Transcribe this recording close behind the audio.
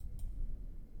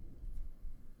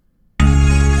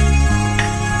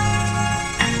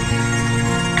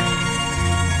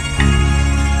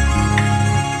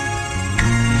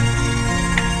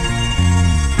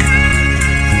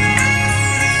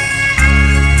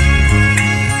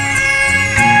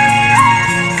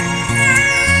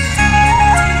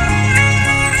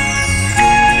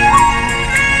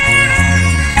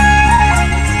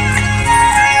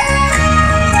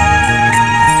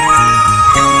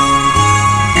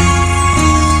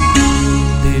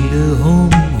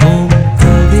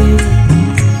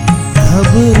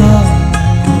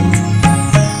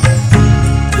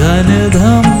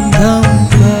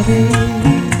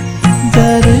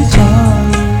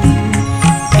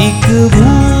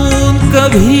बूंद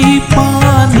कभी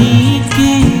पानी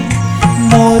की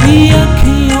मोरी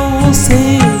अखियों से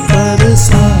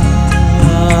बरसाए,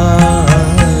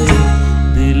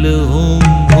 दिल हुम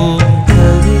हुम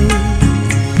करे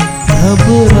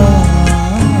घबराए।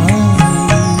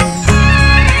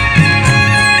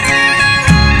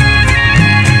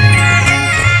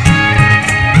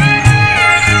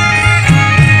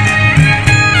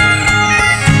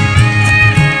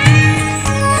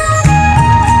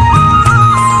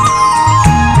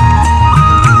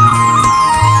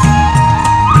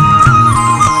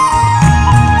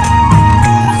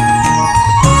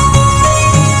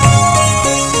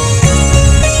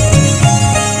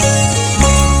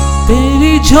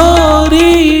 तेरी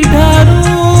झोरी ढारूं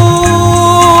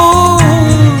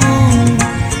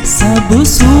सब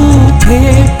सूखे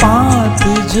पात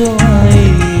जो आए,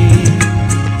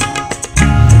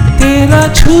 तेरा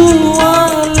छुआ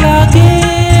लगे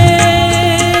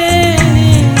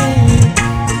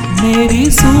मेरी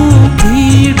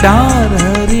सूखी डार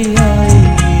हरियाई,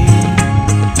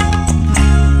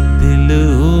 दिल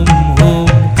हुम हुम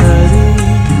करे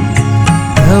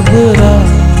घबरा।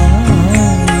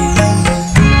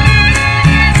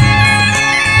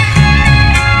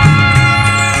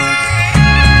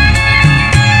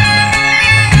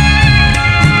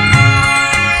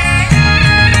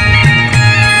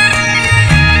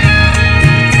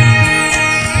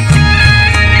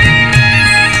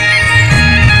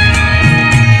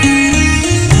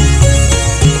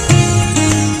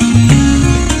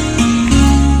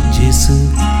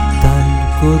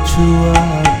 को छुआ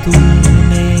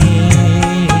तूने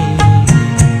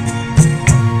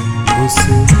उस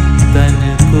तन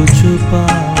को छुपा,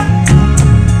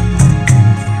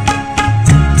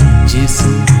 जिस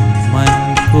मन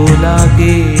को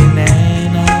लागे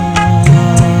नैना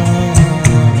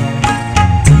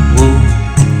वो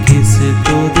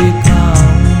किसको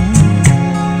दिखाऊं।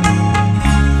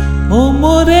 ओ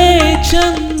मोरे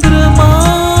चंद्रमा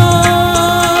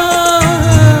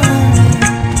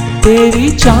तेरी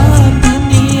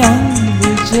चांदनी अंग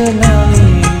जलाए,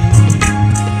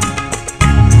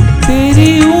 तेरी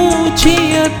ऊंची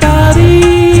अटारी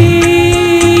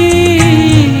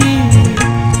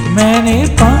मैंने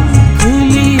पंख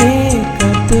लिए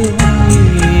कतराए,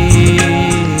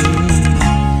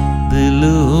 दिल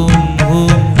हुम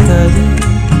हुम करे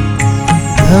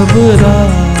घबरा,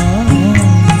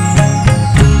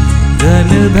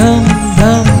 घन धम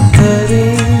धम करे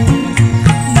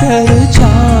डर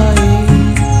जाए,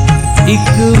 एक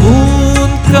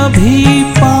बूंद कभी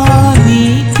पानी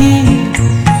की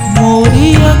मोरी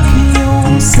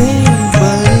अखियों से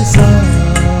बरसाए,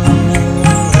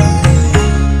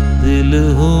 दिल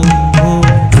हुम हुम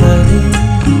करे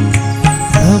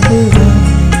घबरा।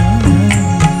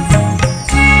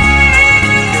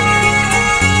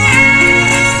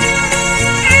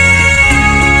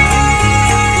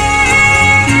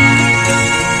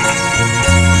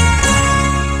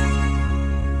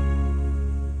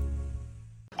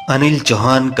 अनिल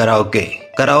चौहान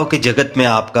कराओके जगत में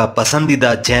आपका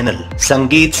पसंदीदा चैनल,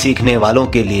 संगीत सीखने वालों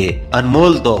के लिए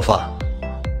अनमोल तोहफा।